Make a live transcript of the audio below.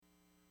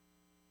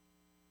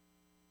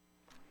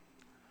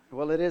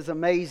Well, it is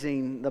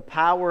amazing, the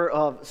power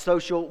of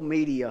social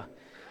media.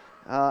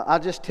 I'll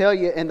just tell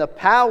you, and the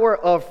power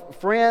of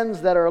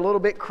friends that are a little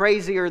bit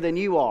crazier than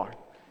you are.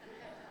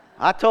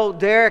 I told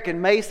Derek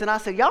and Mason, I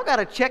said, y'all got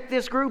to check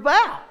this group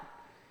out.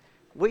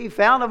 We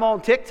found them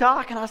on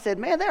TikTok, and I said,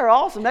 man, they're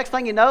awesome. Next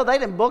thing you know, they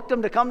done booked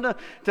them to come to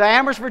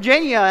Amherst,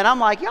 Virginia. And I'm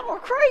like, y'all are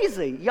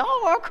crazy.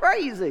 Y'all are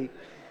crazy.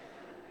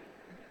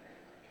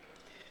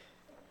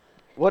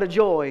 What a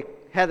joy.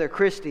 Heather,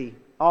 Christy,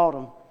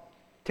 Autumn.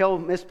 Tell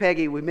Miss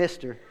Peggy we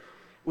missed her.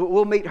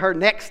 We'll meet her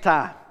next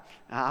time.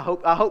 I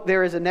hope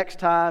there is a next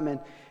time.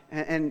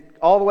 And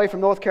all the way from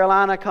North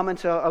Carolina, coming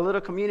to a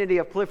little community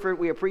of Clifford,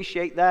 we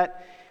appreciate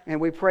that. And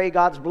we pray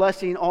God's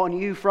blessing on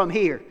you from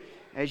here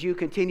as you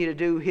continue to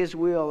do His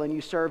will and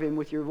you serve Him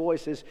with your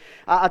voices.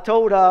 I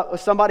told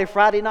somebody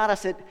Friday night, I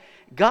said,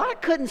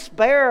 God couldn't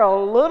spare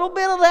a little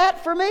bit of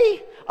that for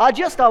me?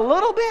 Just a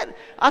little bit?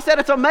 I said,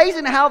 it's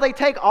amazing how they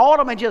take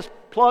Autumn and just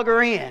plug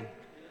her in.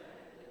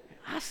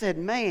 I said,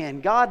 man,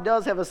 God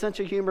does have a sense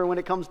of humor when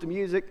it comes to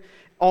music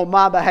on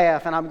my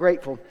behalf, and I'm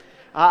grateful.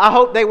 I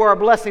hope they were a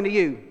blessing to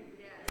you.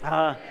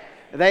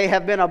 They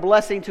have been a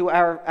blessing to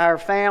our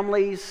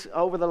families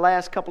over the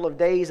last couple of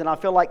days, and I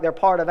feel like they're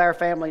part of our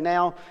family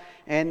now,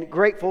 and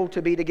grateful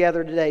to be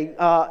together today.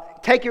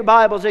 Take your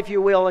Bibles, if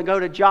you will, and go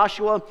to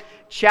Joshua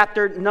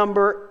chapter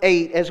number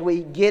 8 as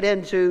we get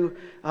into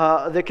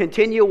the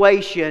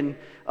continuation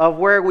of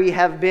where we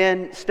have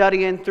been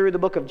studying through the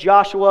book of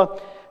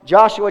Joshua.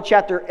 Joshua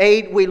chapter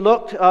 8, we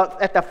looked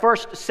at the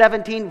first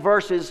 17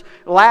 verses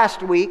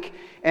last week,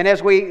 and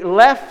as we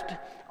left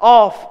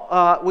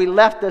off, we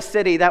left the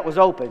city that was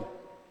open.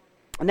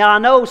 Now, I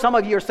know some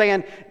of you are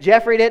saying,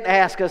 Jeffrey didn't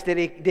ask us,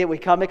 did we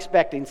come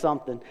expecting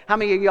something? How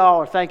many of y'all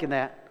are thinking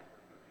that?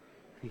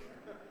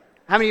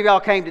 How many of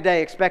y'all came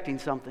today expecting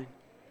something?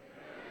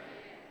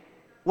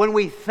 When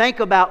we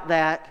think about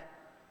that,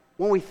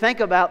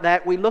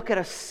 we look at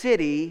a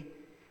city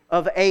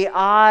of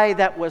Ai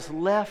that was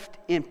left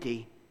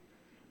empty.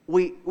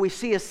 We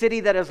see a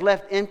city that is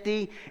left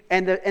empty,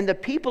 and the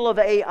people of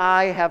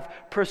Ai have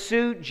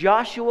pursued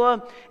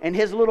Joshua and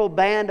his little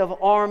band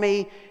of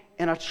army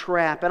in a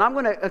trap. And I'm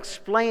going to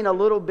explain a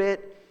little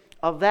bit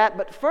of that.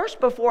 But first,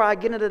 before I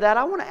get into that,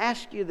 I want to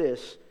ask you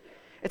this.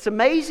 It's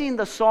amazing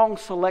the song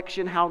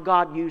selection, how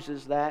God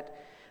uses that.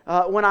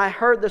 When I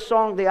heard the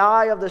song, The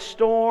Eye of the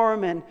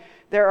Storm, and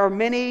there are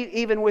many,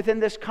 even within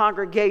this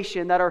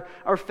congregation, that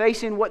are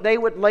facing what they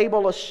would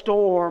label a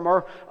storm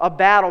or a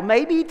battle.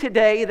 Maybe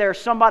today there's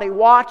somebody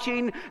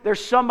watching, there's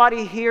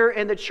somebody here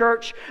in the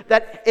church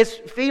that is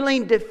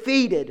feeling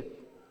defeated.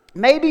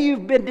 Maybe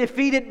you've been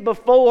defeated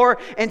before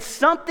and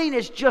something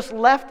has just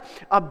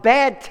left a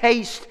bad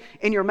taste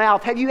in your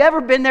mouth. Have you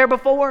ever been there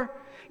before?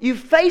 You've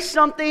faced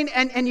something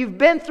and you've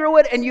been through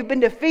it and you've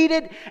been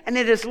defeated and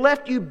it has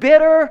left you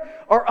bitter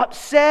or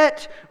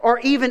upset or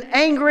even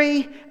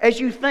angry as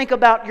you think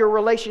about your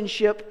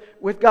relationship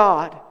with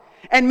God.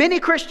 And many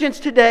Christians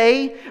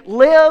today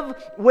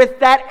live with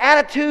that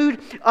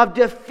attitude of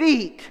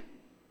defeat.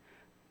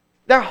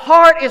 Their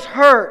heart is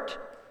hurt.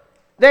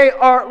 They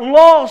are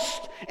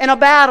lost in a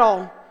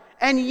battle.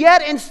 And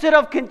yet, instead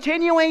of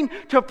continuing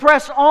to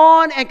press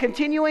on and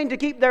continuing to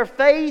keep their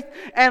faith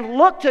and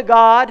look to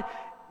God,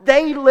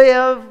 they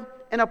live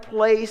in a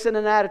place and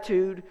an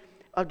attitude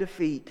of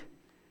defeat.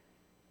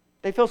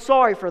 They feel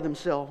sorry for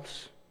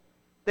themselves.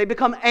 They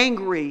become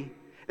angry.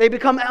 They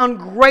become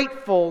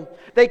ungrateful.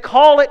 They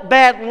call it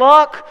bad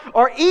luck,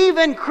 or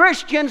even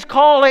Christians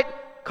call it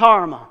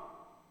karma.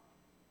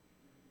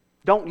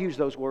 Don't use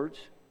those words.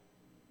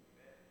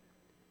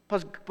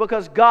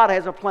 Because God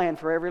has a plan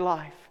for every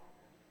life.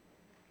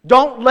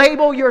 Don't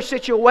label your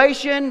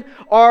situation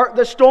or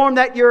the storm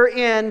that you're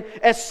in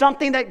as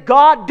something that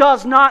God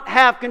does not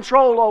have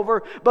control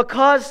over,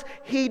 because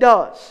He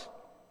does.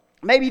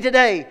 Maybe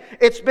today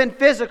it's been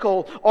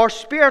physical or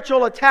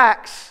spiritual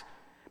attacks,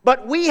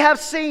 but we have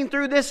seen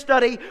through this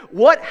study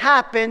what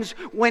happens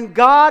when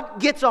God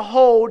gets a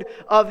hold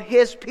of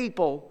His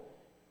people.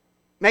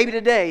 Maybe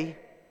today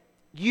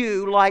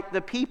you, like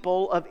the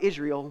people of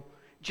Israel,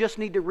 just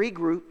need to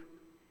regroup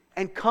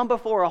and come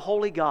before a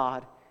holy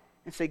God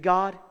and say,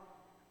 God,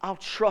 I'll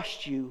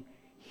trust you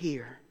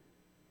here.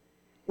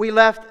 We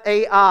left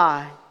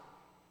Ai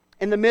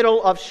in the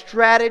middle of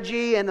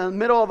strategy, in the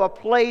middle of a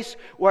place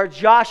where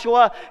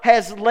Joshua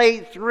has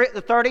laid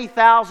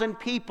 30,000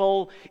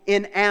 people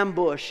in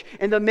ambush.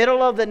 In the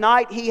middle of the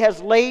night, he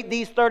has laid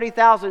these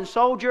 30,000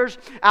 soldiers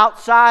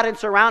outside and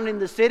surrounding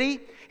the city.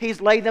 He's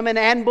laid them in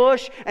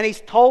ambush, and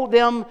he's told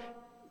them,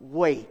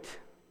 wait.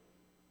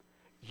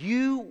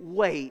 You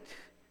wait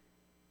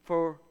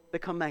for the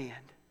command.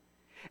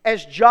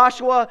 As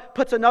Joshua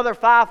puts another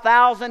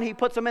 5,000, he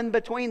puts them in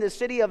between the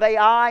city of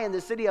Ai and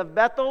the city of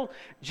Bethel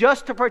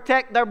just to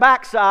protect their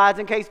backsides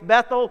in case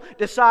Bethel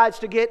decides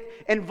to get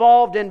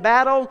involved in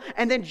battle.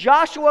 And then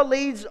Joshua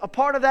leads a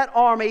part of that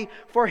army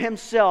for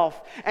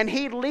himself. And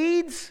he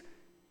leads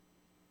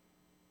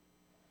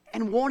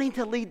and wanting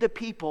to lead the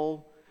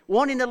people,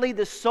 wanting to lead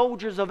the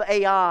soldiers of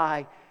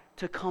Ai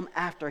to come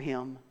after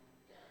him.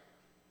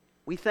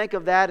 We think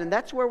of that, and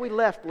that's where we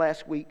left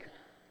last week.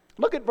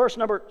 Look at verse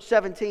number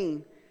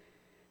 17.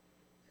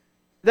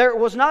 There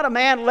was not a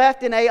man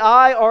left in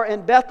Ai or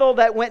in Bethel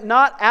that went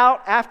not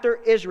out after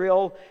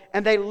Israel,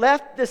 and they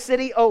left the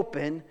city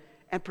open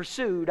and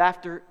pursued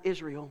after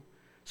Israel.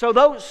 So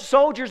those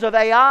soldiers of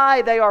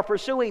Ai, they are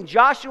pursuing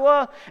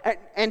Joshua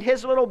and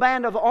his little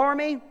band of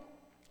army.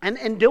 And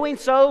in doing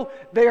so,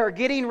 they are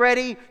getting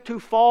ready to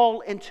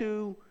fall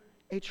into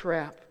a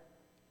trap.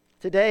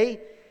 Today,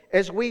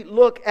 as we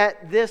look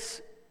at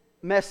this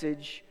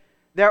message,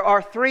 there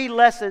are 3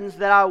 lessons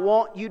that I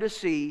want you to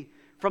see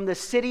from the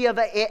city of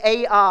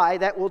Ai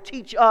that will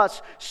teach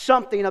us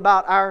something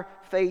about our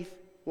faith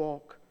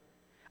walk.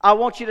 I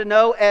want you to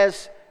know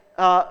as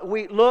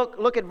we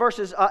look at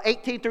verses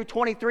 18 through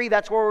 23,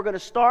 that's where we're going to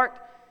start.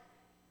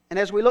 And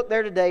as we look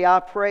there today, I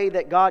pray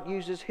that God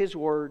uses His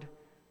Word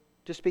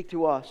to speak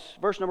to us.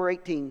 Verse number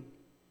 18.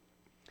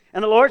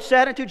 And the Lord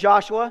said unto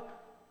Joshua,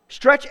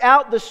 stretch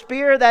out the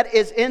spear that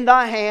is in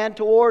thy hand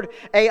toward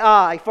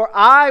Ai, for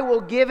I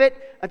will give it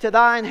unto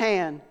thine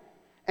hand.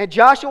 And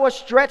Joshua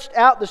stretched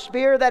out the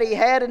spear that he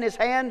had in his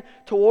hand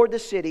toward the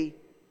city.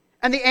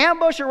 And the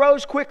ambush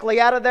arose quickly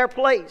out of their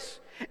place.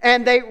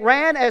 And they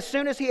ran as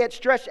soon as he had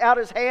stretched out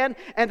his hand.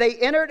 And they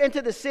entered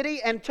into the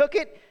city and took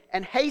it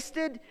and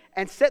hasted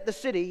and set the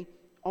city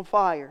on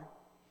fire.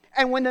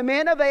 And when the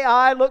men of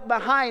Ai looked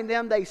behind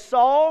them, they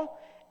saw,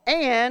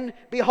 and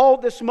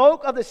behold, the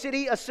smoke of the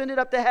city ascended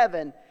up to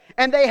heaven.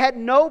 And they had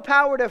no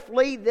power to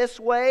flee this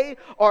way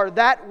or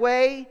that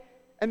way.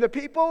 And the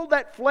people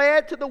that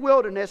fled to the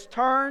wilderness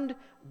turned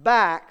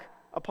back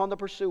upon the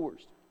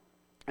pursuers.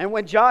 And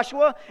when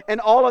Joshua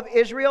and all of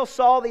Israel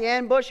saw the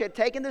ambush had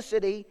taken the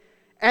city,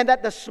 and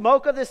that the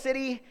smoke of the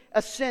city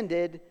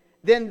ascended,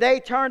 then they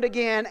turned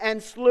again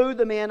and slew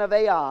the men of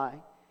Ai.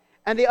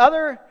 And the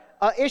other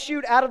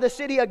issued out of the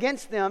city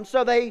against them.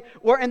 So they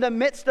were in the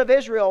midst of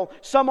Israel,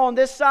 some on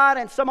this side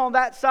and some on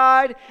that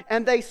side,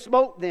 and they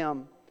smote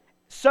them,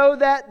 so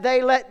that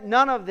they let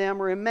none of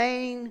them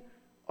remain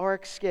or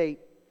escape.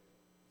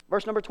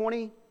 Verse number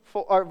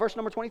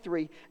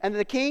 23. And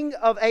the king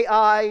of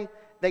Ai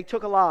they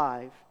took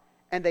alive,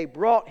 and they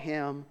brought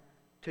him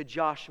to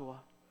Joshua.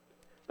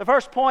 The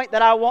first point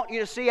that I want you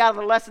to see out of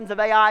the lessons of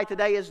Ai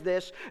today is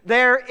this: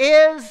 there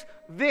is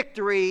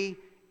victory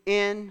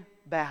in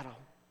battle.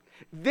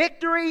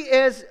 Victory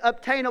is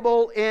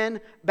obtainable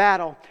in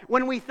battle.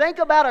 When we think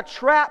about a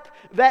trap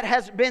that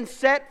has been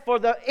set for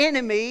the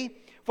enemy,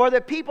 for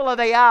the people of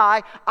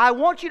Ai, I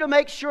want you to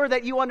make sure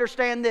that you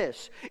understand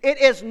this. It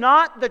is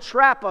not the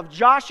trap of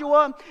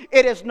Joshua.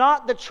 It is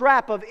not the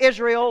trap of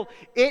Israel.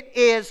 It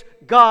is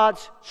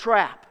God's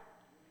trap.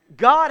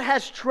 God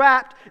has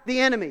trapped the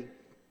enemy.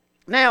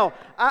 Now,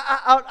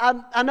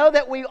 I know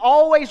that we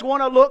always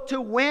want to look to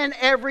win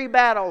every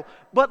battle.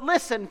 But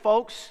listen,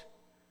 folks.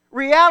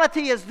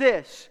 Reality is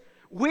this: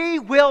 we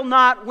will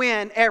not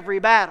win every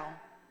battle.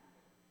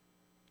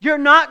 You're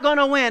not going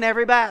to win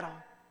every battle.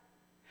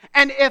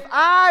 And if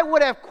I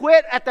would have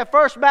quit at the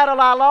first battle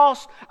I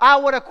lost, I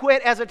would have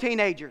quit as a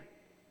teenager.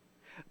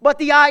 But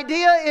the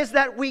idea is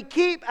that we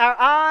keep our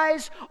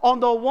eyes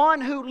on the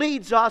one who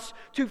leads us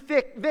to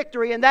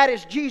victory, and that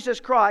is Jesus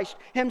Christ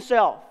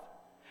Himself.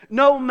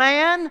 No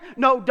man,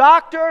 no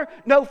doctor,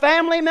 no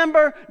family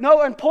member,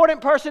 no important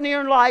person in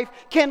your life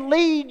can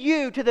lead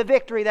you to the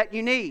victory that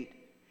you need.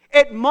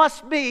 It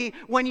must be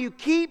when you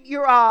keep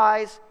your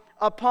eyes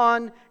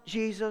upon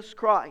Jesus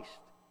Christ.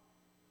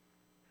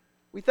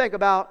 We think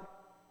about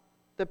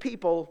the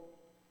people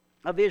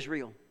of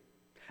Israel.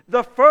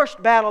 The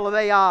first battle of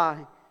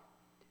Ai,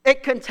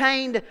 it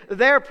contained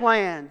their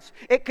plans.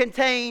 It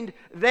contained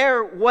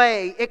their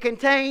way. It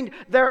contained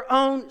their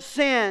own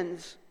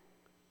sins.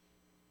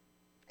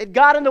 It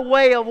got in the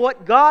way of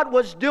what God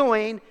was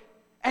doing,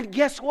 and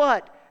guess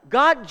what?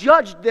 God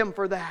judged them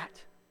for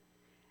that.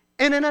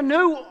 And in a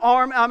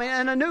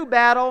new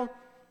battle,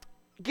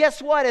 guess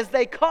what? As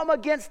they come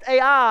against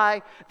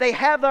Ai, they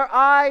have their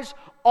eyes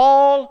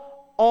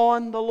all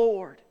on the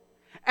Lord,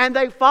 and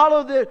they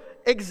follow the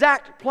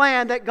exact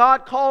plan that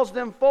God calls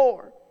them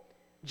for.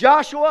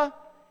 Joshua,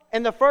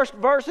 in the first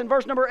verse, in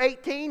verse number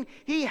 18,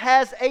 he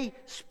has a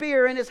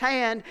spear in his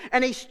hand,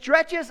 and he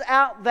stretches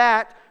out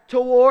that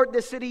toward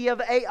the city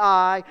of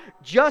Ai,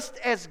 just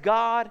as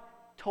God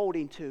told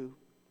him to.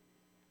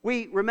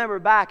 We remember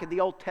back in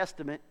the Old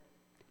Testament,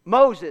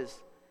 Moses.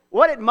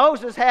 What did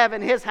Moses have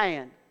in his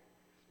hand?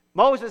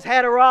 Moses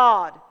had a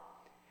rod.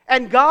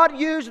 And God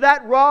used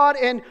that rod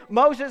in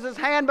Moses'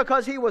 hand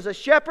because he was a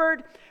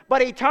shepherd,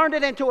 but He turned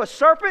it into a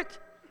serpent.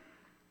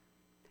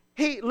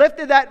 He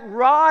lifted that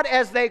rod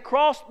as they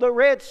crossed the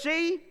Red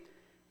Sea,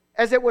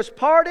 as it was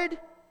parted.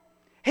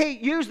 He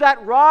used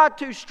that rod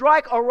to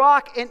strike a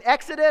rock in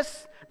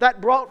Exodus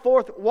that brought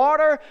forth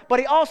water, but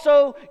He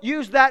also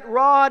used that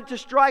rod to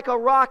strike a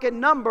rock in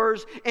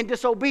Numbers in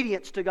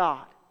disobedience to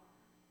God.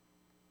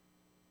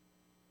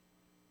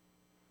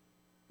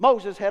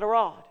 Moses had a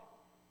rod.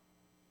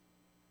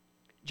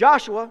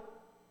 Joshua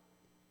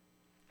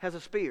has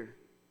a spear.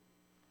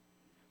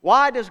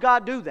 Why does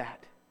God do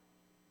that?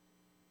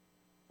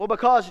 Well,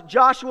 because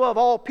Joshua, of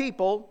all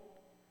people,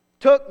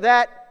 took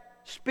that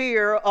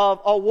spear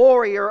of a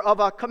warrior, of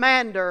a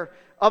commander,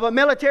 of a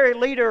military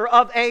leader,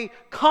 of a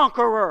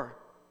conqueror,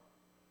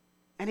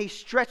 and he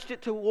stretched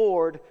it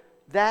toward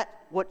that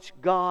which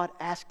God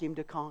asked him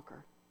to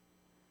conquer.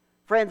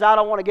 Friends, I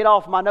don't want to get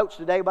off my notes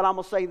today, but I'm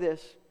going to say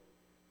this.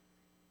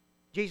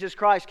 Jesus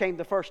Christ came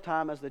the first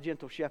time as the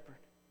gentle shepherd.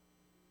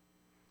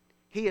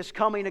 He is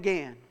coming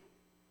again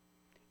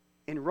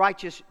in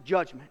righteous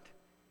judgment.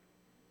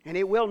 And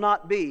it will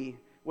not be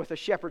with a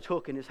shepherd's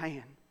hook in his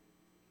hand.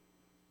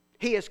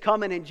 He is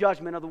coming in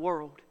judgment of the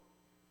world.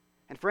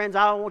 And friends,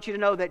 I want you to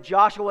know that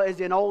Joshua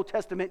is in Old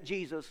Testament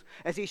Jesus.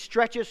 As he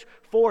stretches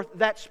forth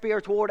that spear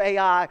toward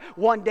Ai,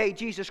 one day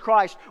Jesus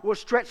Christ will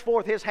stretch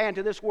forth His hand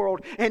to this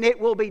world, and it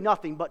will be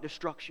nothing but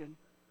destruction.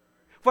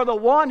 For the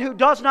one who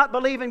does not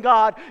believe in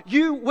God,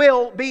 you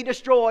will be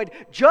destroyed,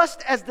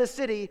 just as the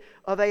city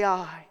of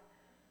Ai.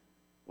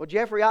 Well,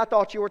 Jeffrey, I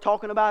thought you were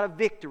talking about a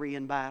victory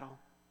in battle.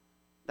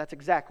 That's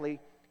exactly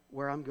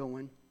where I'm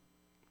going.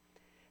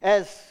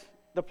 As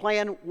the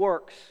plan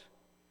works,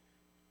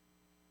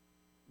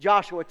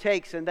 Joshua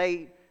takes and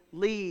they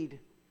lead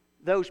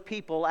those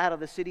people out of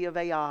the city of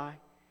Ai.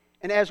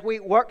 And as we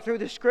work through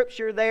the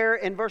scripture there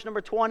in verse number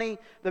 20,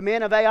 the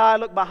men of Ai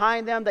looked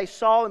behind them. They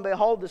saw and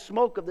behold, the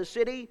smoke of the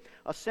city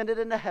ascended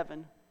into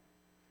heaven.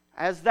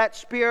 As that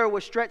spear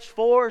was stretched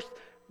forth,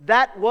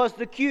 that was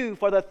the cue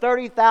for the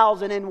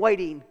 30,000 in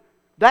waiting.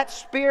 That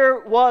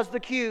spear was the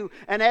cue.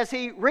 And as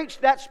he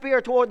reached that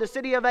spear toward the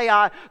city of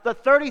Ai, the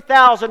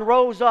 30,000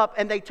 rose up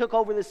and they took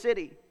over the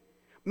city.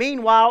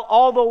 Meanwhile,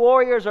 all the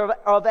warriors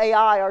of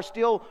Ai are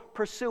still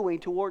pursuing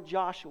toward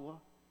Joshua.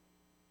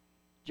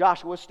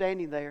 Joshua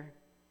standing there.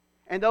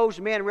 And those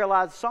men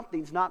realize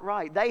something's not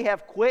right. They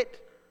have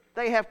quit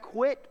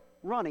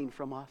running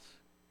from us.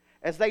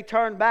 As they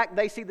turn back,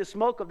 they see the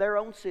smoke of their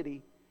own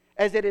city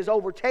as it is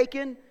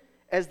overtaken,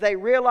 as they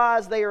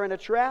realize they are in a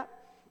trap.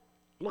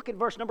 Look at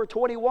verse number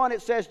 21.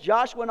 It says,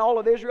 Joshua and all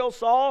of Israel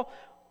saw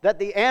that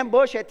the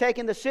ambush had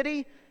taken the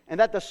city and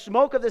that the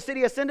smoke of the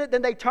city ascended.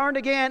 Then they turned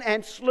again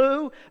and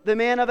slew the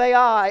men of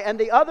Ai. And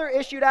the other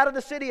issued out of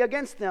the city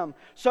against them.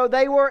 So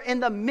they were in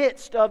the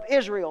midst of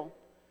Israel.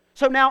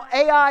 So now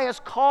Ai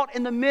is caught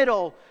in the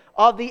middle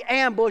of the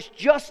ambush,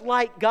 just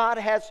like God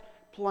has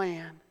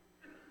planned.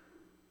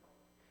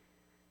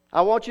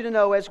 I want you to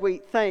know, as we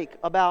think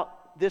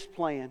about this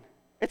plan,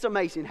 it's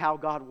amazing how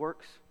God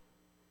works.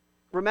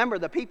 Remember,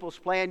 the people's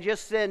plan,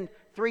 just send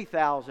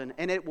 3,000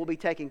 and it will be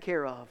taken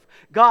care of.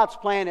 God's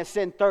plan is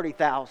send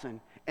 30,000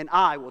 and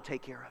I will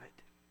take care of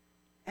it.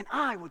 And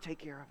I will take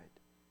care of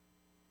it.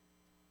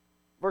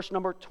 Verse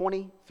number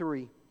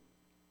 23.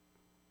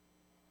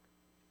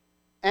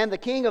 And the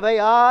king of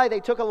Ai they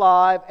took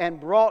alive and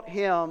brought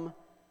him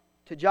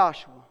to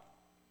Joshua.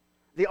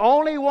 The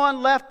only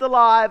one left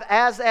alive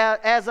as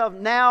of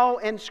now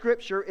in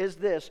Scripture is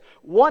this.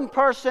 One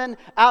person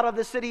out of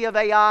the city of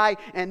Ai,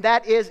 and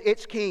that is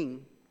its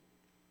king.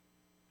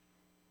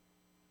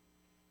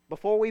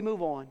 Before we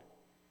move on,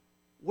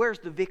 where's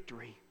the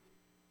victory?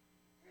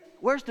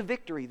 Where's the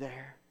victory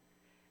there?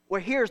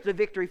 Well, here's the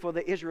victory for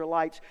the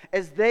Israelites.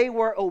 As they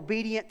were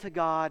obedient to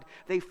God,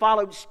 they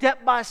followed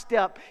step by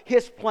step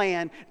His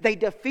plan. They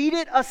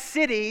defeated a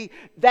city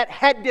that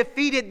had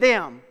defeated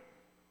them,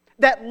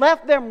 that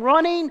left them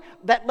running,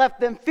 that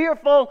left them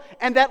fearful,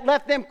 and that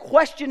left them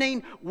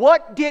questioning,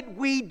 what did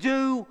we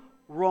do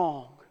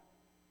wrong?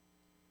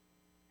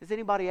 Has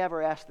anybody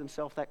ever asked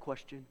themselves that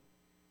question?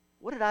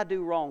 What did I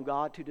do wrong,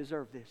 God, to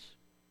deserve this?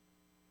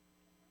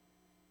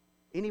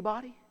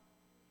 Anybody?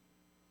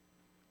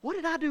 What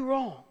did I do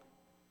wrong?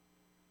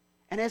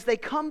 And as they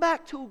come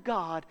back to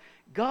God,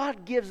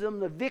 God gives them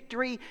the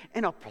victory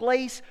in a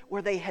place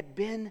where they had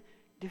been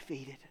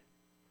defeated.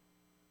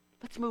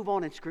 Let's move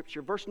on in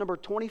Scripture. Verse number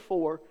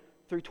 24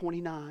 through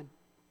 29.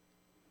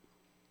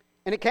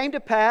 And it came to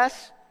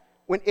pass,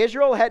 when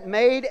Israel had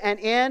made an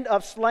end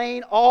of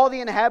slaying all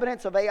the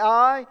inhabitants of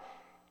Ai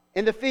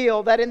in the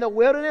field, that in the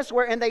wilderness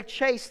wherein they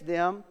chased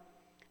them,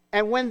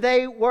 and when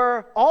they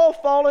were all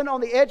fallen on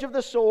the edge of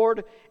the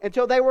sword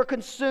until they were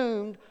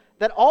consumed,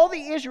 that all the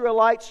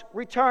Israelites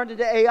returned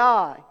into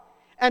Ai,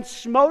 and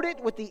smote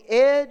it with the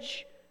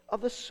edge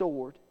of the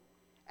sword.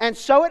 And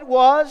so it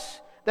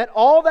was that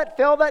all that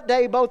fell that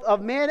day, both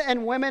of men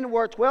and women,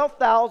 were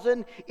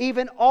 12,000,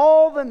 even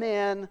all the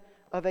men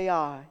of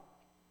Ai.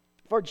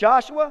 For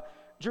Joshua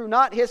drew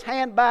not his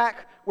hand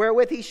back,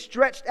 wherewith he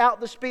stretched out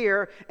the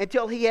spear,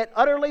 until he had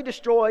utterly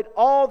destroyed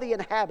all the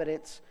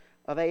inhabitants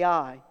of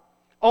Ai.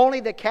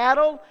 Only the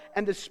cattle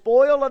and the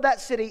spoil of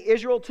that city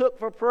Israel took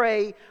for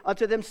prey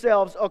unto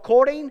themselves,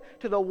 according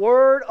to the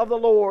word of the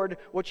Lord,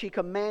 which He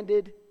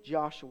commanded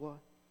Joshua.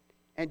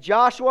 And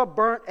Joshua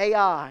burnt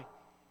Ai,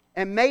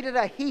 and made it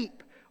a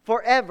heap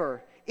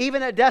forever,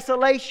 even a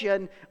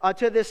desolation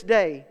unto this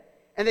day.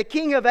 And the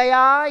king of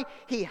Ai,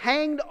 he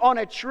hanged on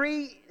a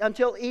tree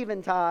until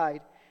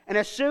eventide. And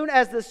as soon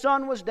as the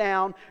sun was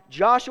down,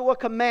 Joshua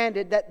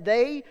commanded that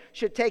they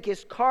should take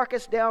his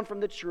carcass down from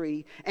the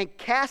tree and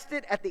cast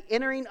it at the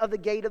entering of the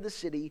gate of the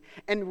city,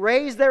 and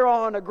raise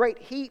thereon a great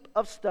heap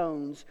of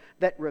stones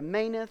that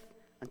remaineth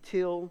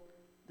until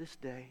this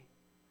day.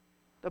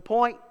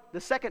 The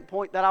second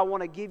point that I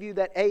want to give you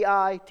that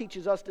AI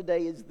teaches us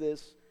today is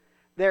this.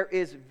 There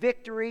is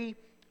victory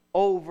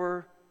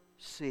over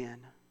sin.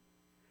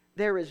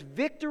 There is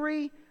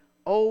victory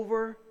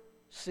over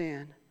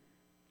sin.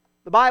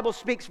 The Bible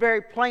speaks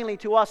very plainly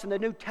to us in the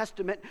New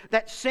Testament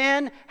that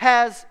sin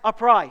has a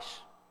price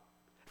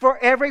for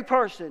every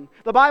person.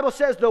 The Bible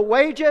says the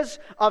wages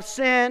of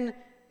sin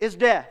is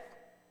death.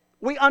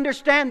 We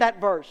understand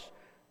that verse,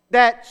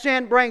 that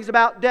sin brings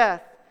about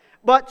death.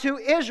 But to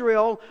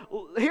Israel,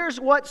 here's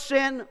what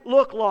sin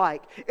looked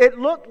like. It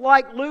looked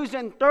like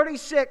losing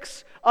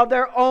 36 of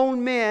their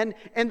own men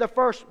in the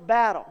first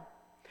battle.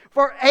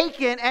 For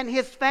Achan and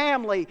his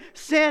family,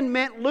 sin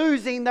meant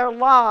losing their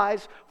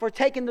lives for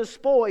taking the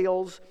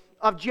spoils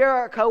of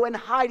Jericho and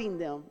hiding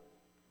them.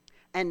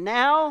 And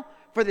now,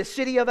 for the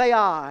city of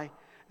Ai,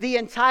 the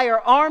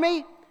entire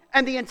army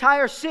and the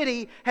entire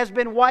city has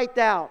been wiped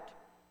out.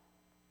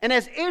 And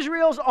as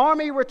Israel's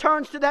army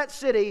returns to that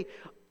city,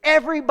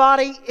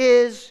 everybody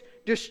is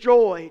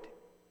destroyed.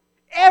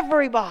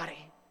 Everybody.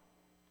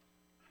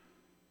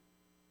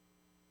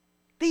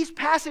 These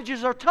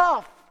passages are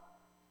tough.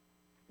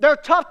 They're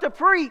tough to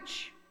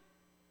preach.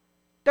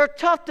 They're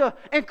tough to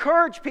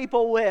encourage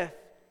people with.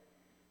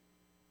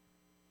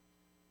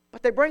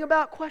 But they bring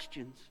about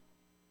questions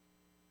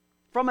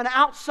from an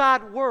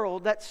outside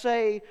world that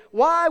say,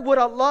 why would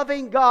a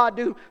loving God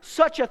do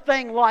such a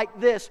thing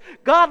like this?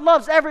 God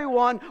loves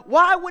everyone.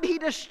 Why would He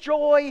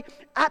destroy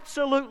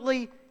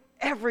absolutely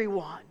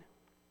everyone?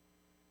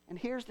 And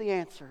here's the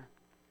answer.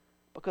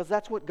 Because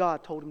that's what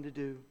God told Him to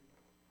do.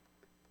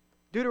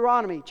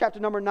 Deuteronomy chapter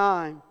number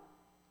 9.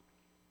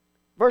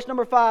 Verse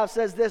number 5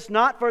 says this,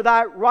 not for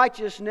thy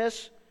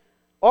righteousness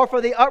or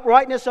for the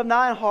uprightness of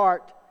thine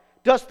heart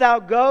dost thou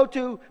go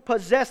to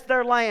possess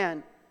their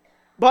land,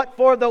 but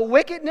for the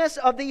wickedness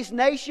of these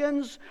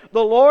nations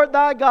the Lord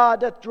thy God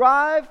doth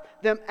drive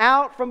them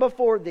out from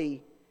before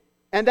thee,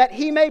 and that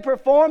He may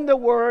perform the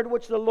word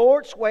which the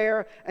Lord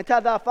sware unto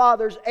thy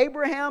fathers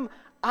Abraham,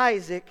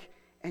 Isaac,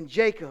 and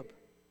Jacob.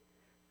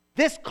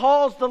 This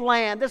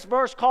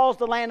verse calls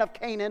the land of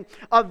Canaan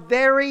a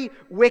very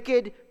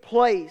wicked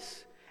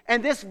place.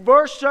 And this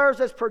verse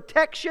serves as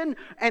protection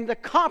and the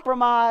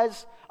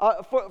compromise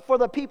for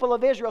the people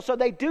of Israel. So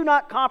they do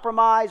not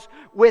compromise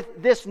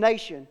with this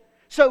nation.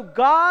 So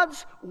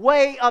God's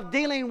way of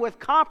dealing with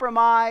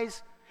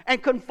compromise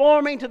and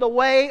conforming to the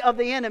way of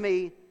the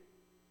enemy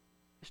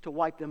is to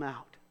wipe them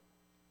out,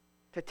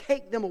 to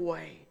take them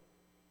away.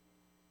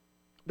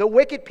 The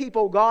wicked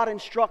people, God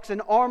instructs an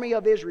army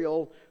of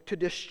Israel to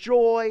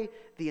destroy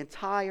the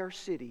entire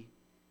city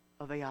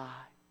of Ai.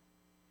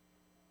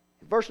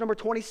 Verse number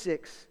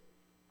 26.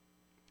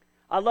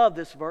 I love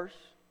this verse.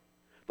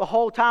 The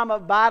whole time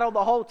of battle,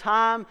 the whole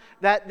time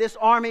that this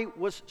army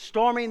was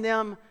storming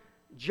them,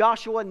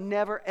 Joshua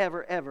never,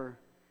 ever, ever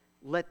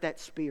let that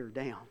spear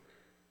down.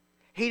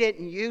 He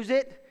didn't use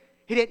it.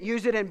 He didn't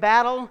use it in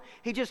battle.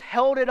 He just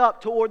held it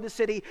up toward the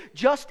city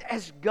just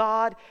as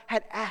God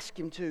had asked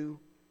him to.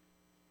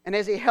 And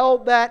as he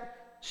held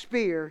that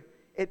spear,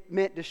 it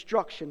meant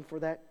destruction for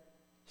that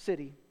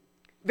city.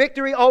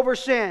 Victory over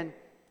sin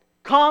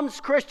comes,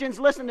 Christians,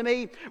 listen to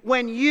me,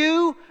 when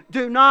you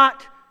do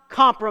not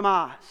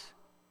compromise.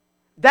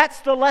 That's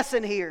the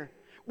lesson here.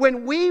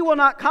 When we will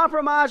not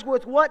compromise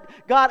with what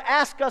God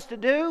asks us to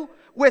do,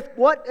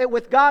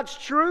 with God's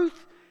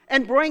truth,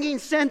 and bringing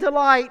sin to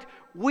light,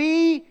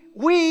 we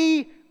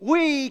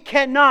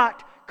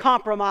cannot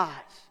compromise.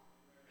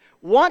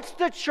 Once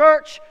the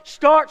church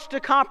starts to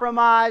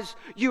compromise,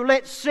 you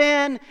let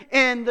sin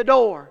in the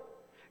door.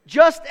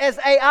 Just as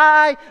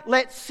Ai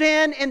let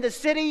sin in the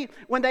city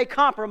when they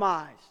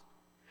compromise.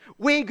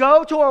 We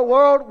go to a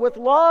world with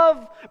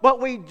love, but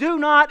we do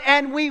not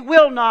and we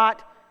will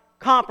not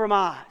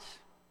compromise.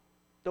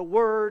 The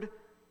Word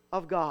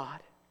of God.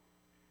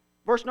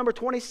 Verse number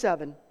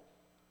 27.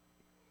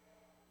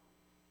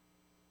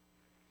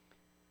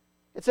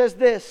 It says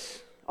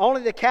this,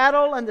 only the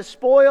cattle and the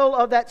spoil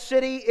of that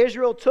city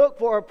Israel took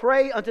for a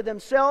prey unto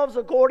themselves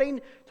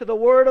according to the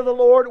word of the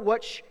Lord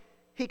which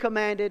He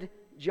commanded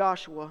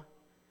Joshua.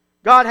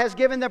 God has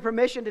given them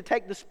permission to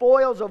take the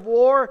spoils of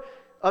war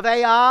of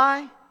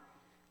Ai,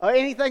 or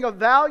anything of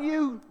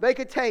value they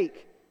could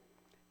take.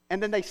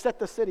 And then they set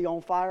the city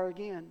on fire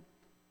again.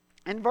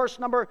 In verse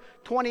number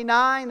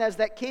 29, as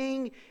that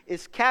king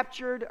is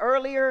captured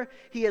earlier,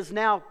 he is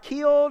now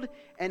killed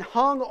and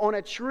hung on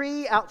a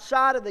tree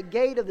outside of the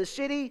gate of the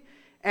city.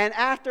 And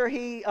after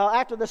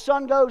the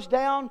sun goes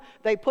down,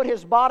 they put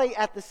his body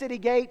at the city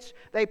gates.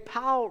 They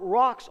pile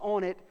rocks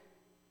on it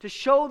to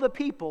show the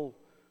people,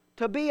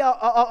 to be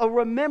a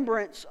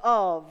remembrance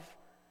of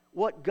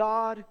what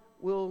God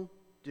will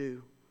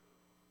do.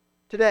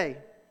 Today,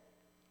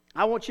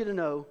 I want you to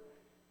know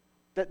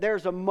that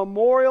there's a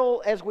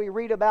memorial, as we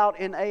read about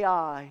in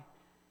Ai,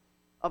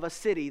 of a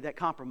city that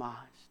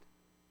compromised.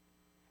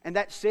 And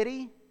that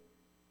city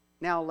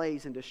now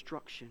lays in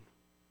destruction.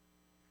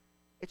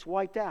 It's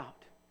wiped out.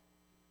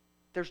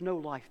 There's no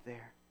life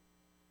there.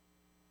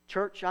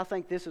 Church, I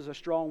think this is a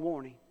strong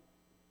warning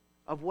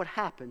of what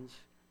happens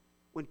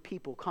when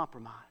people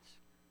compromise.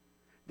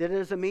 That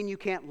doesn't mean you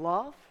can't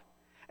love.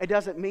 It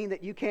doesn't mean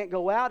that you can't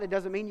go out. It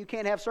doesn't mean you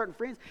can't have certain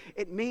friends.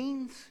 It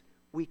means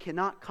we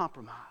cannot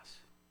compromise.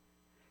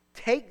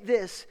 Take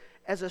this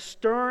as a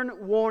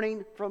stern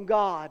warning from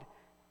God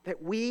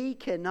that we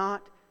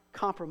cannot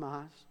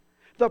compromise.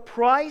 The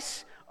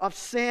price of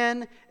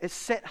sin is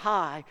set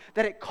high,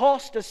 that it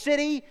cost a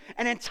city,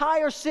 an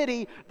entire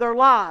city, their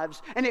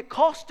lives. And it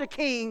cost a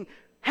king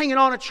hanging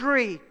on a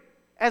tree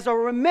as a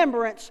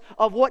remembrance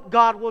of what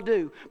God will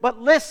do.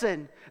 But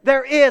listen,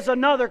 there is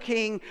another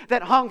king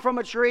that hung from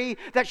a tree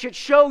that should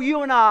show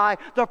you and I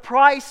the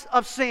price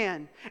of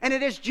sin. And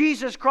it is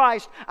Jesus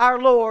Christ, our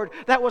Lord,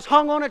 that was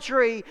hung on a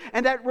tree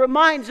and that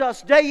reminds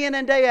us day in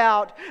and day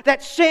out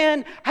that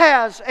sin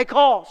has a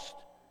cost.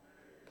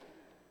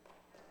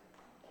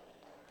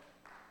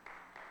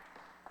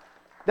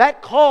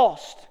 That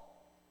cost,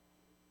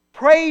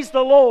 praise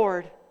the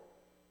Lord,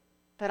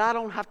 that I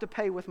don't have to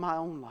pay with my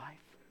own life.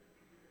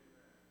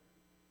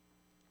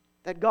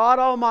 That God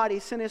Almighty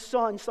sent His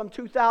Son some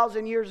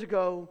 2,000 years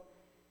ago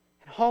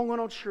and hung on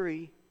a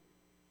tree.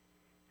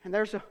 And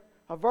there's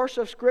a verse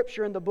of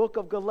Scripture in the book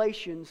of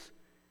Galatians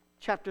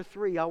chapter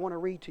 3 I want to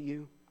read to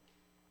you.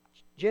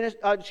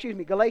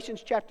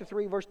 Galatians chapter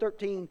 3 verse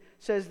 13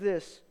 says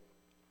this: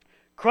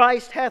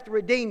 Christ hath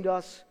redeemed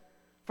us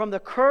from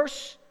the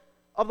curse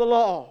of the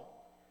law,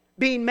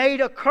 being made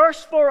a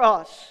curse for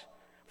us.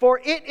 For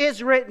it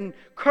is written,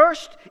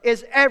 Cursed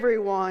is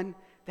everyone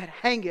that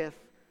hangeth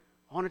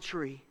on a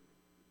tree.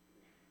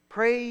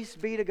 Praise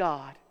be to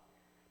God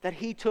that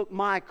He took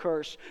my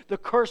curse, the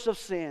curse of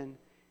sin,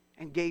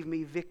 and gave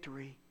me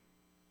victory.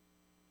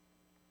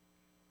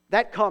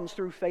 That comes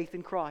through faith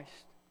in Christ.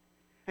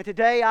 And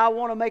today I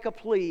want to make a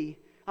plea.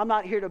 I'm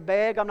not here to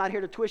beg, I'm not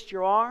here to twist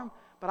your arm,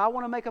 but I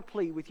want to make a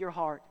plea with your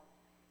heart.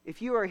 If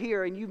you are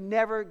here and you've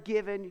never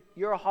given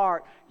your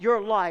heart,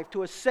 your life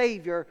to a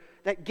Savior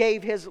that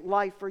gave His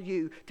life for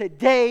you,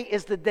 today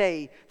is the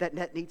day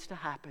that needs to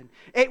happen.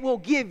 It will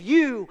give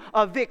you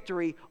a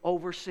victory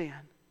over sin.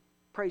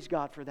 Praise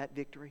God for that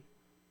victory.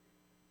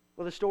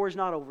 Well, the story's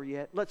not over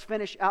yet. Let's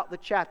finish out the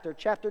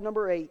chapter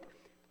number 8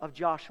 of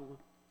Joshua.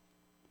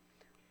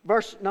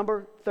 Verse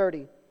number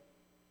 30.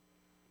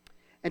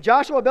 And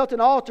Joshua built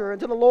an altar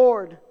unto the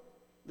Lord,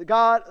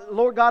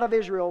 Lord God of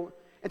Israel,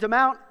 and to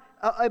Mount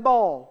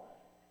Ebal.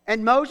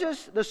 And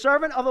Moses, the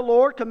servant of the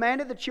Lord,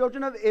 commanded the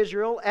children of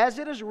Israel, as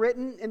it is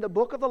written in the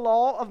book of the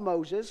law of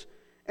Moses,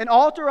 an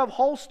altar of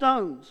whole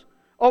stones,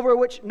 over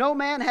which no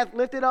man hath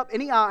lifted up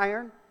any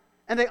iron.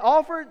 And they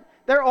offered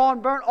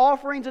thereon burnt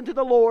offerings unto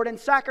the Lord, and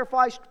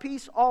sacrificed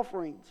peace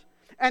offerings.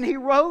 And he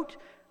wrote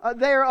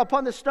there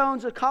upon the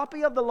stones a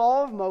copy of the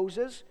law of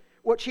Moses,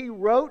 which he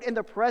wrote in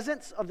the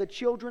presence of the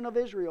children of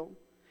Israel.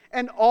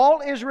 And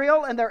all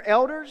Israel and their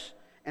elders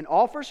and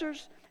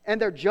officers and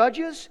their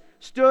judges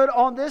stood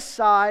on this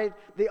side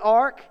the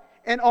ark,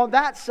 and on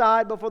that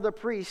side before the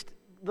priest,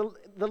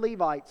 the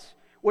Levites,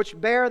 which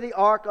bear the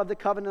ark of the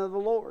covenant of the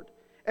Lord,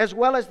 as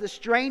well as the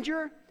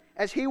stranger,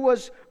 as he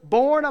was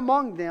born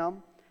among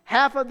them,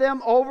 half of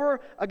them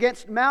over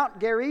against Mount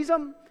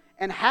Gerizim,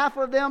 and half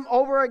of them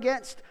over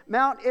against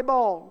Mount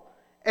Ebal,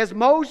 as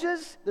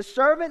Moses, the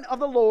servant of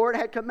the Lord,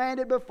 had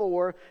commanded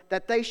before,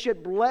 that they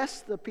should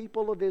bless the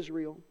people of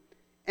Israel.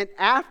 And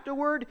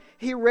afterward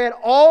he read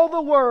all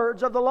the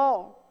words of the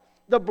law,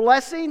 the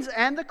blessings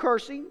and the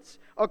cursings,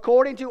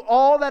 according to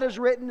all that is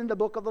written in the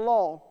book of the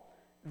law.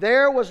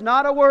 There was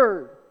not a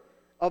word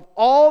of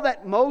all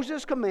that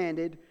Moses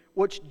commanded,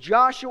 which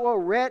Joshua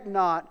read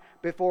not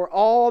before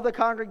all the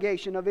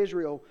congregation of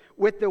Israel,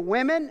 with the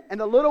women and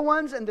the little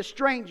ones and the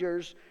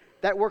strangers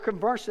that were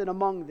conversing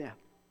among them.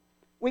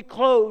 We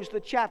close the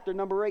chapter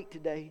number 8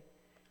 today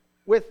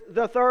with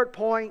the third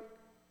point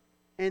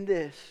in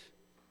this: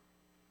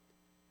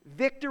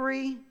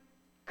 victory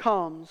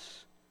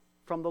comes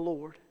from the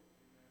Lord.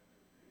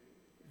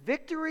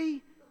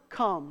 Victory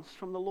comes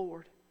from the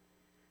Lord.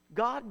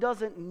 God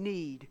doesn't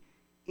need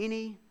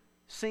any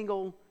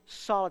single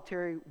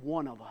solitary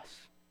one of us.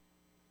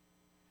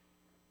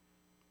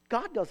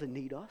 God doesn't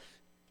need us.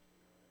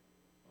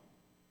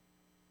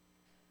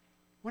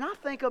 When I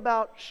think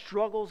about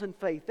struggles in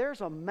faith,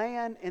 there's a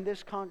man in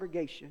this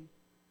congregation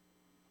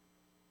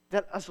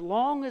that as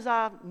long as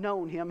I've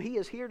known him, he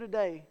is here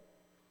today.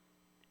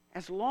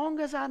 As long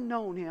as I've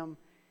known him,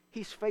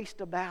 he's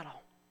faced a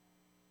battle.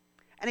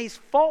 And he's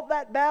fought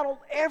that battle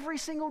every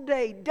single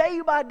day,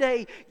 day by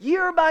day,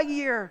 year by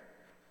year.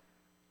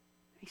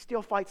 He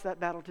still fights that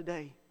battle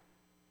today.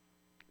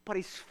 But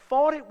he's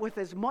fought it with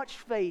as much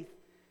faith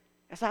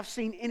as I've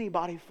seen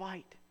anybody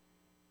fight.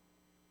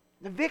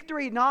 The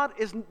victory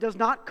does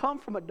not come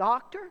from a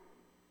doctor.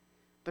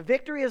 The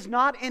victory is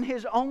not in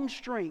his own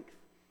strength.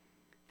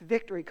 The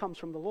victory comes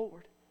from the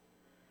Lord.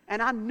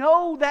 And I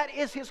know that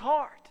is his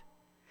heart.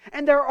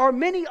 And there are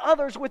many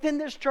others within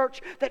this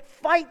church that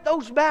fight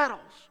those battles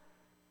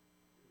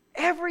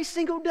every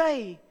single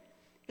day.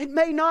 It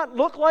may not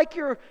look like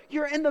you're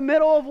in the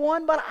middle of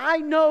one, but I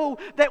know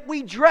that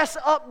we dress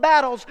up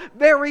battles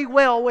very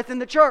well within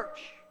the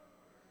church.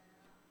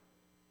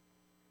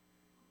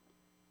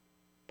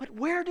 But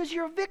where does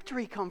your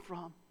victory come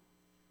from?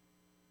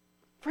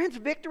 Friends,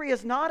 victory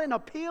is not in a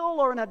pill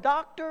or in a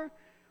doctor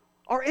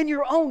or in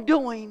your own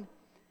doing.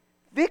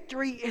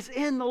 Victory is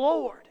in the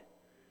Lord.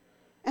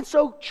 And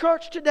so,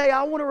 church, today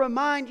I want to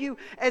remind you,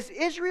 as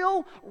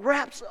Israel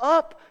wraps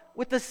up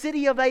with the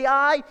city of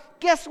Ai,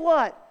 guess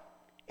what?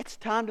 It's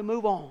time to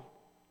move on.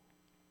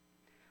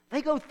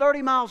 They go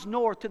 30 miles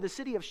north to the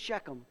city of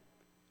Shechem.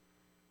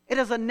 It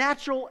is a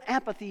natural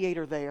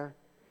amphitheater there.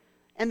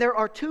 And there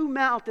are two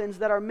mountains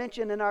that are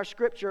mentioned in our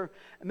scripture,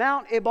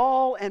 Mount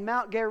Ebal and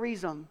Mount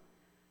Gerizim.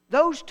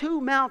 Those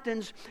two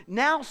mountains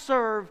now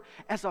serve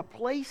as a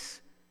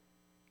place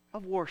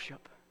of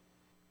worship.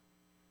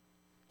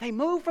 They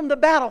move from the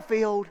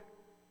battlefield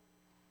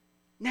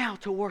now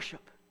to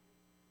worship.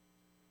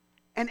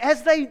 And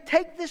as they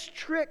take this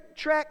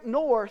track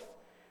north,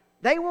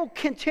 they will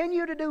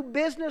continue to do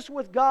business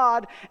with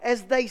God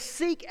as they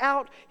seek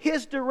out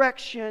His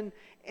direction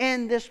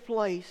in this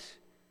place.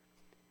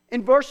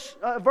 In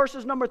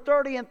verses number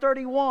 30 and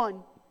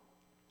 31,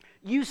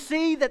 you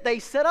see that they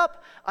set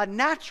up a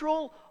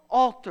natural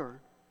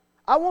altar.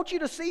 I want you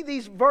to see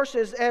these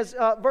verses as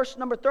verse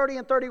number 30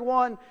 and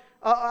 31.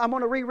 I'm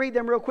going to reread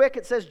them real quick.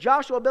 It says,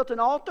 Joshua built an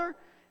altar.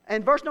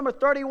 And verse number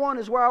 31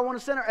 is where I want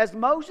to center. As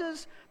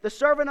Moses, the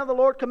servant of the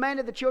Lord,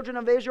 commanded the children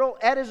of Israel,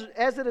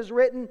 as it is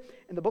written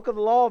in the book of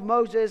the law of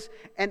Moses,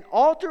 an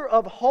altar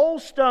of whole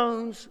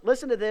stones,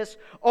 listen to this,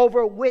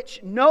 over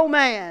which no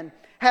man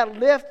had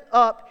lifted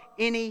up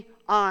any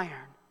iron.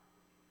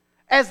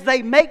 As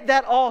they make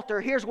that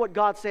altar, here's what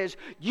God says: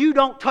 you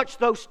don't touch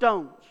those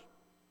stones.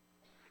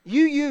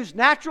 You use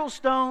natural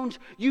stones,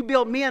 you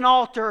build me an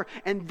altar,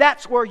 and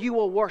that's where you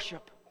will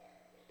worship.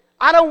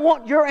 I don't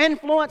want your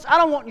influence. I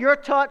don't want your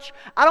touch.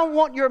 I don't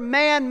want your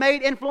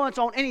man-made influence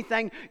on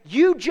anything.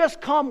 You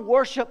just come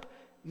worship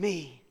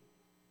me.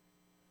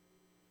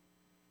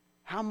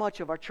 How much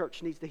of our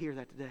church needs to hear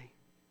that today?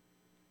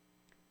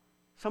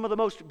 Some of the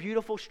most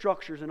beautiful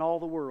structures in all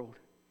the world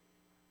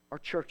are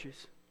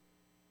churches.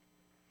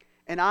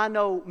 And I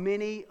know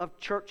many of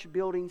church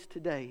buildings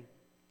today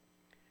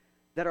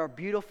that are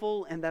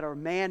beautiful and that are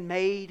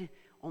man-made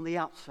on the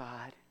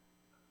outside,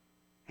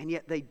 and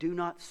yet they do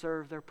not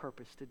serve their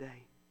purpose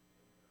today.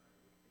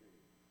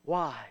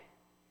 Why?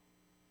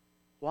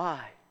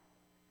 Why?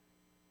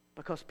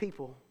 Because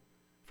people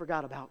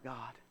forgot about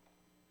God.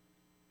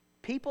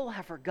 People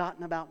have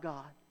forgotten about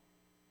God.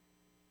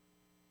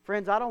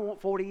 Friends, I don't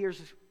want 40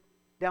 years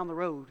down the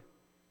road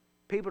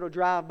people to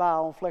drive by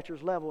on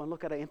Fletcher's Level and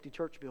look at an empty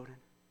church building.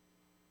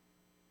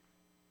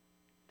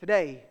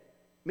 Today,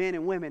 men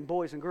and women,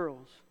 boys and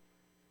girls,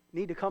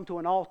 need to come to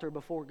an altar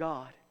before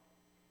God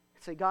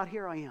and say, God,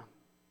 here I am.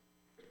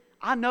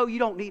 I know you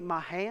don't need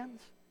my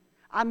hands.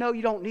 I know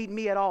you don't need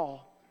me at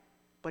all.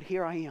 But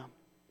here I am.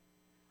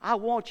 I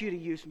want you to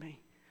use me.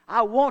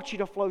 I want you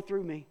to flow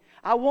through me.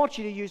 I want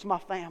you to use my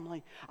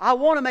family. I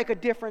want to make a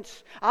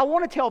difference. I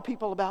want to tell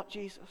people about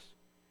Jesus.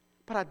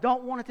 But I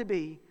don't want it to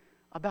be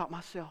about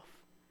myself.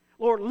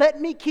 Lord, let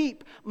me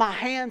keep my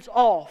hands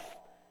off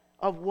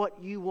of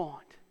what you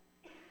want.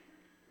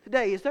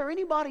 Today, is there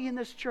anybody in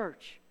this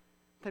church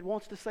that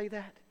wants to say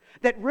that?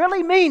 That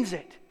really means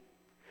it?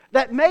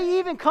 That may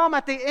even come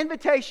at the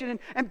invitation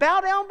and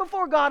bow down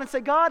before God and say,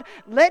 God,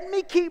 let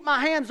me keep my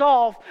hands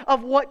off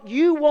of what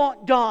you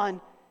want done.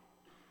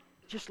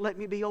 Just let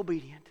me be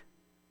obedient.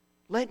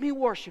 Let me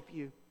worship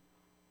you.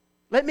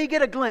 Let me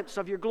get a glimpse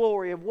of your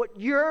glory, of what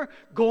you're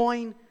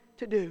going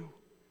to do.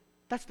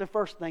 That's the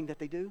first thing that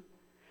they do.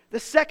 The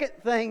second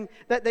thing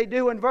that they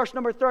do in verse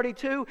number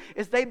 32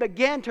 is they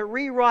begin to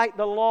rewrite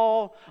the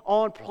law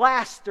on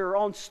plaster,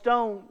 on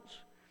stones.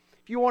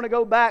 If you want to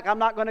go back, I'm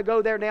not going to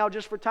go there now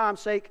just for time's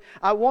sake.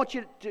 I want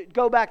you to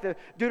go back to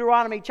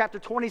Deuteronomy chapter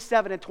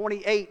 27 and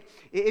 28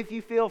 if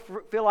you feel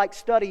like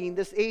studying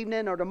this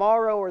evening or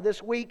tomorrow or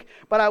this week.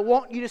 But I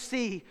want you to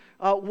see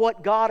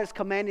what God is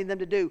commanding them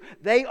to do.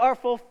 They are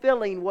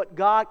fulfilling what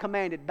God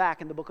commanded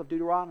back in the book of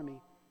Deuteronomy.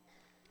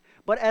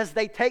 But as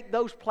they take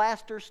those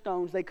plaster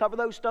stones, they cover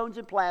those stones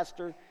in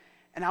plaster,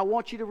 and I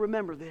want you to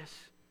remember this.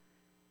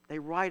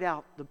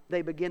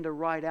 They begin to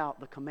write out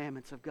the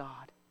commandments of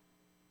God.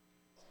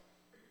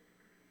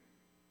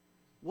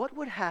 What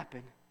would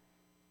happen?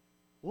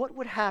 What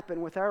would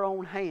happen with our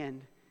own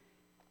hand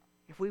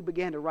if we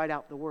began to write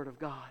out the Word of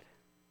God?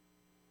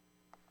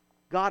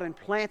 God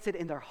implants it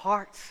in their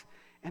hearts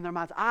and their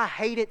minds. I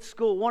hated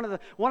school. One of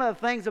the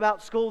things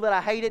about school that I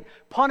hated,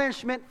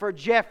 punishment for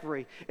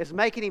Jeffrey is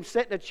making him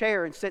sit in a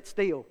chair and sit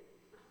still.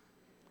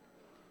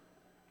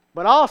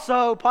 But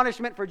also,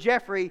 punishment for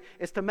Jeffrey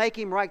is to make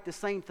him write the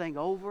same thing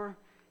over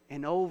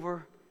and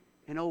over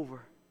and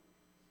over.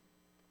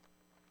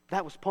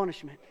 That was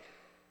punishment.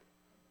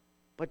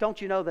 But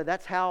don't you know that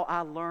that's how I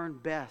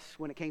learned best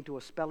when it came to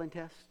a spelling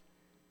test?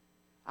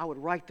 I would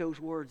write those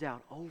words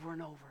out over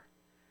and over.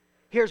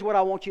 Here's what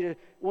I want you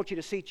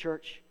to see,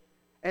 church.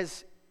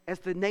 As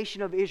the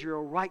nation of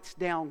Israel writes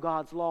down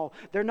God's law,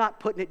 they're not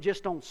putting it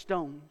just on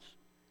stones.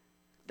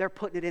 They're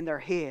putting it in their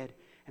head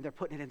and they're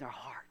putting it in their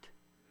heart.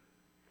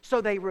 So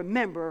they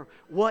remember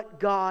what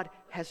God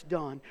has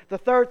done. The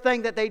third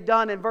thing that they've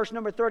done in verse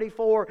number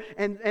 34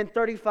 and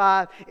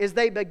 35 is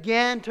they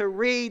began to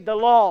read the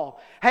law.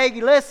 Hey,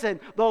 listen,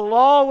 the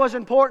law was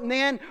important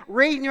then.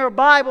 Reading your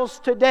Bibles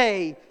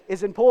today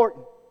is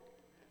important.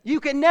 You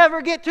can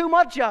never get too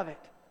much of it.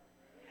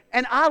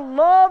 And I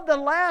love the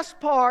last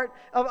part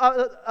of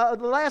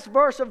the last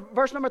verse of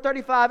verse number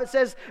 35. It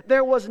says,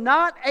 there was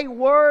not a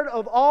word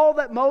of all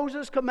that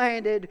Moses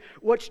commanded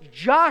which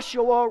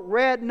Joshua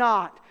read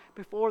not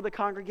before the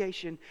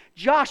congregation.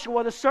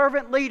 Joshua, the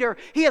servant leader,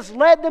 he has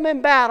led them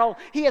in battle.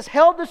 He has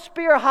held the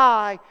spear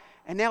high.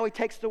 And now he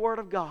takes the word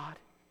of God.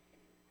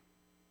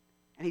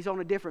 And he's on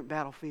a different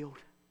battlefield.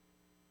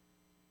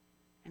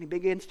 And he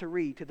begins to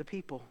read to the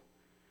people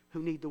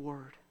who need the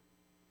word.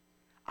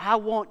 I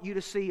want you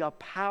to see a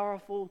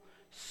powerful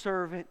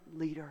servant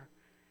leader,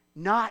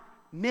 not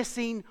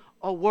missing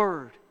a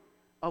word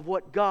of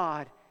what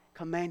God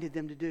commanded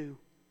them to do.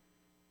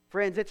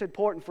 Friends, it's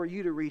important for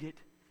you to read it.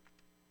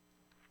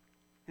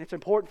 And it's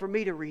important for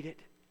me to read it,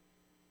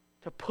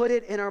 to put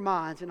it in our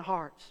minds and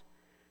hearts.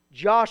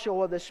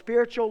 Joshua, the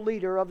spiritual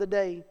leader of the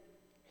day.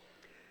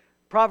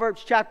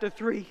 Proverbs chapter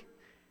 3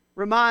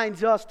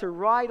 reminds us to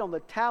write on the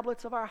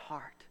tablets of our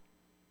heart.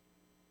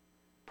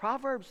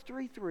 Proverbs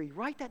 3:3.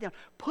 Write that down.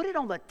 Put it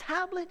on the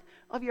tablet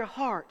of your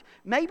heart.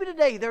 Maybe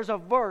today there's a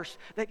verse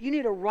that you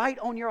need to write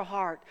on your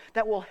heart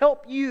that will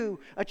help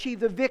you achieve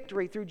the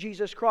victory through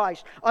Jesus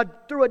Christ,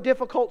 through a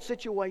difficult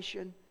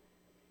situation.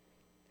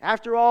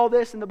 After all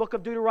this, in the book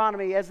of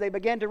Deuteronomy, as they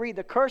began to read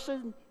the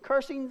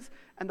cursings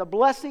and the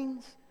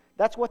blessings,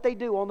 that's what they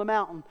do on the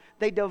mountain.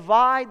 They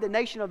divide the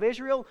nation of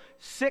Israel.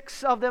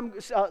 Six of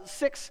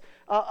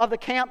the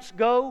camps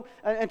go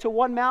into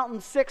one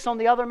mountain, 6 on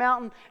the other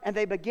mountain, and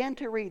they begin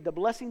to read the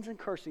blessings and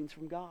cursings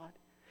from God.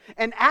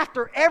 And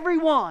after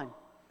everyone,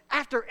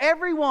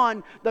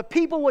 the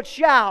people would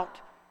shout,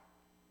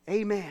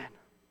 Amen.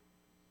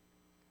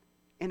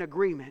 In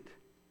agreement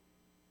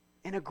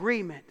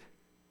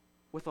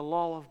with the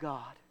law of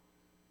God.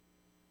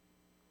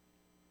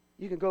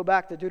 You can go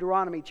back to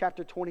Deuteronomy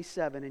chapter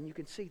 27 and you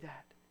can see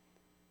that.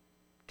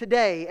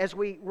 Today, as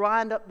we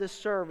wind up this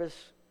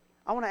service,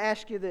 I want to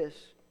ask you this.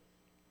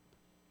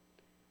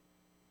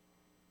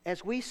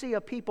 As we see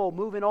a people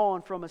moving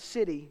on from a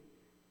city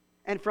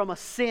and from a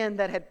sin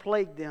that had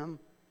plagued them,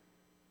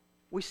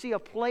 we see a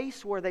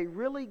place where they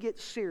really get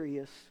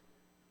serious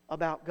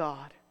about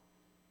God.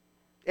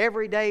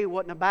 Every day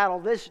wasn't a battle.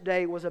 This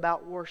day was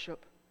about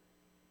worship.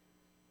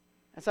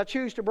 As I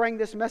choose to bring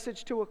this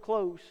message to a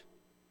close,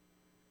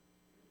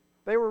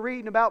 they were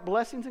reading about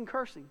blessings and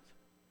cursings.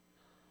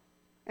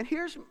 And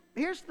here's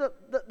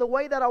the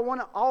way that I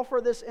want to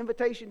offer this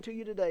invitation to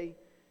you today.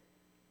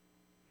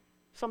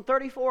 Some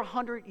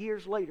 3,400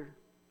 years later,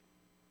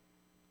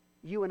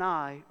 you and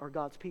I are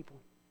God's people.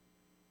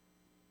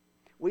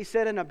 We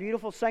sit in a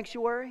beautiful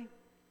sanctuary.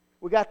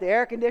 We got the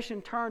air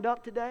conditioning turned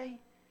up today.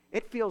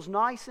 It feels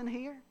nice in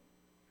here.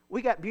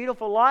 We got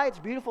beautiful lights,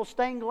 beautiful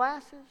stained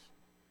glasses.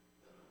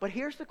 But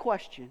here's the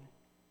question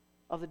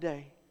of the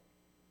day.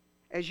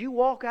 As you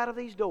walk out of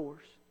these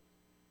doors,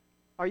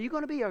 are you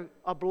going to be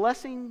a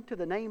blessing to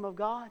the name of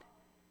God?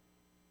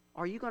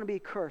 Or are you going to be a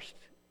curse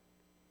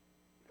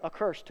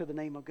to the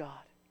name of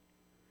God?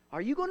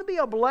 Are you going to be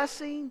a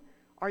blessing?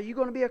 Or are you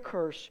going to be a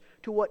curse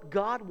to what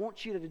God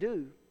wants you to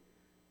do?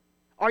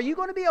 Are you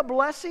going to be a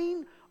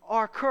blessing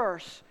or a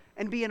curse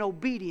and being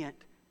obedient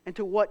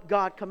into what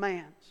God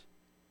commands?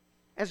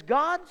 As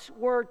God's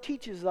Word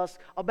teaches us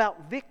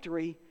about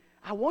victory,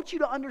 I want you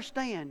to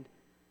understand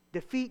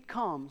defeat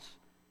comes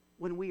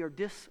when we are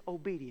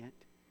disobedient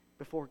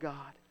before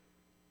God.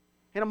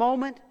 In a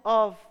moment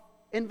of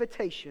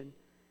invitation,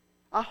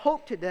 I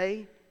hope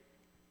today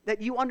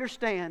that you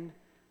understand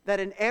that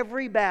in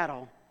every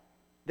battle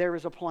there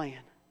is a plan.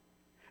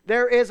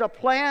 There is a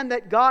plan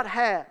that God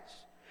has.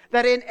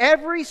 That in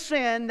every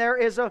sin there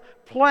is a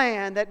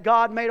plan that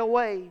God made a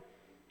way.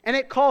 And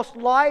it cost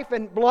life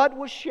and blood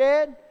was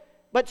shed,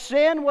 but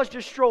sin was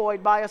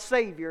destroyed by a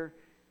Savior,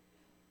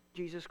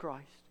 Jesus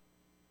Christ.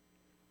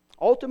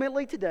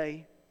 Ultimately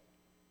today,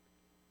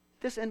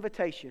 this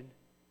invitation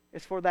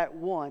is for that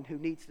one who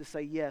needs to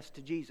say yes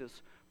to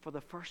Jesus for the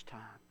first time.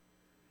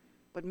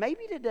 But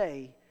maybe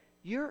today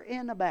you're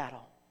in a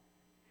battle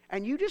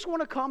and you just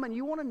want to come and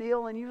you want to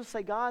kneel and you just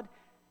say, God,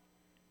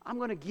 I'm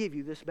going to give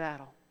you this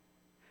battle.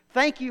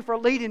 Thank you for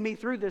leading me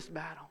through this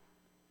battle.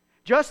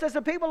 Just as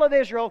the people of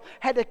Israel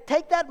had to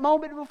take that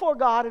moment before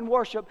God and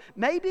worship,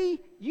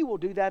 maybe you will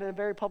do that in a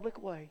very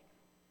public way.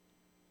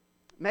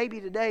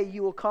 Maybe today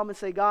you will come and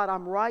say, God,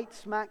 I'm right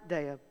smack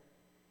dab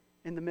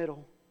in the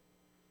middle.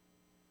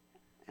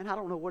 And I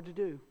don't know what to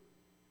do.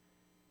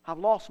 I've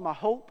lost my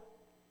hope.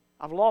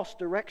 I've lost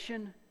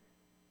direction.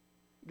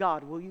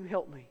 God, will you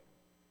help me?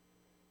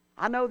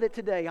 I know that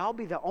today I'll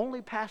be the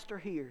only pastor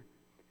here,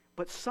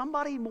 but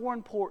somebody more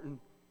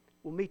important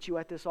will meet you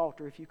at this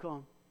altar if you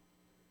come.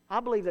 I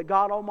believe that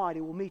God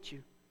Almighty will meet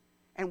you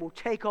and will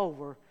take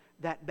over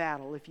that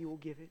battle if you will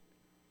give it.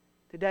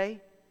 Today,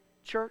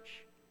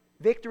 church,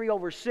 victory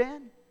over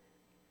sin,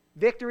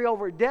 victory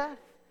over death,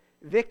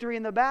 victory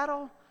in the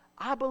battle.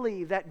 I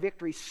believe that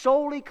victory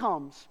solely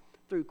comes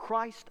through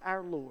Christ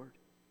our Lord.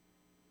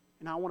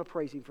 And I want to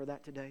praise Him for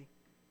that today.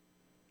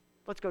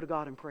 Let's go to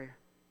God in prayer.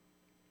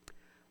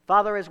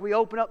 Father, as we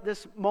open up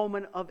this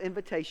moment of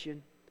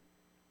invitation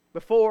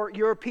before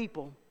your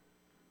people,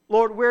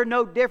 Lord, we're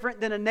no different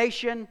than a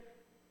nation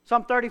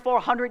some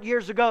 3,400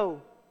 years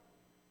ago.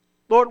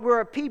 Lord,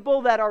 we're a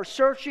people that are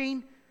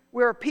searching.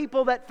 We're a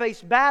people that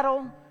face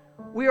battle.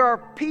 We are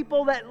a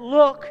people that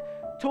look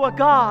to a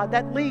God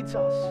that leads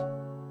us.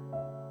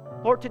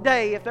 Lord,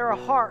 today, if there are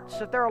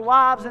hearts, if there are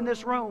lives in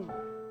this room,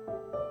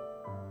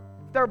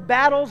 if there are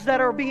battles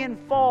that are being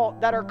fought,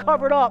 that are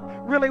covered up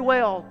really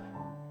well,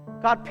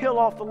 God, peel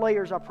off the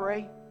layers, I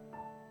pray.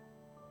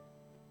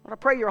 Lord, I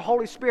pray your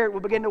Holy Spirit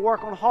will begin to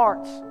work on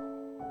hearts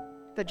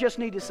that just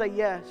need to say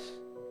yes.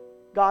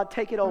 God,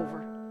 take it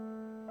over.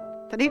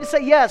 That need to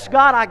say, yes,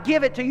 God, I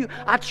give it to you.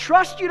 I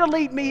trust you to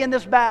lead me in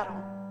this battle.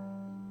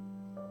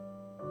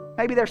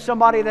 Maybe there's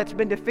somebody that's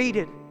been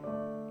defeated,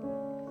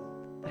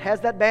 that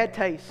has that bad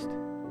taste.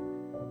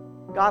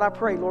 God, I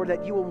pray, Lord,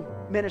 that you will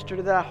minister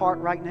to that heart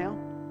right now.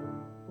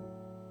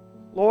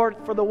 Lord,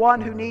 for the one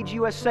who needs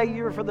you as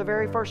Savior for the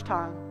very first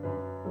time,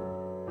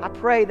 I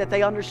pray that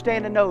they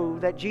understand and know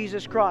that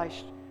Jesus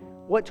Christ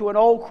went to an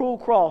old cruel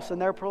cross in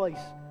their place.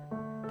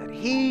 That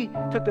He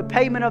took the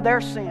payment of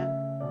their sin.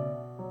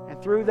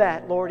 And through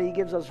that, Lord, He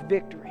gives us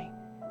victory.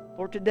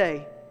 Lord,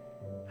 today,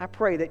 I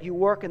pray that you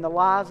work in the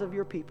lives of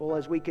your people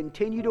as we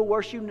continue to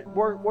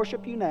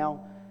worship you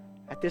now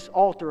at this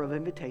altar of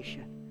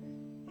invitation.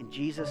 In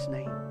Jesus'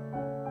 name,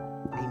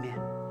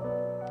 amen.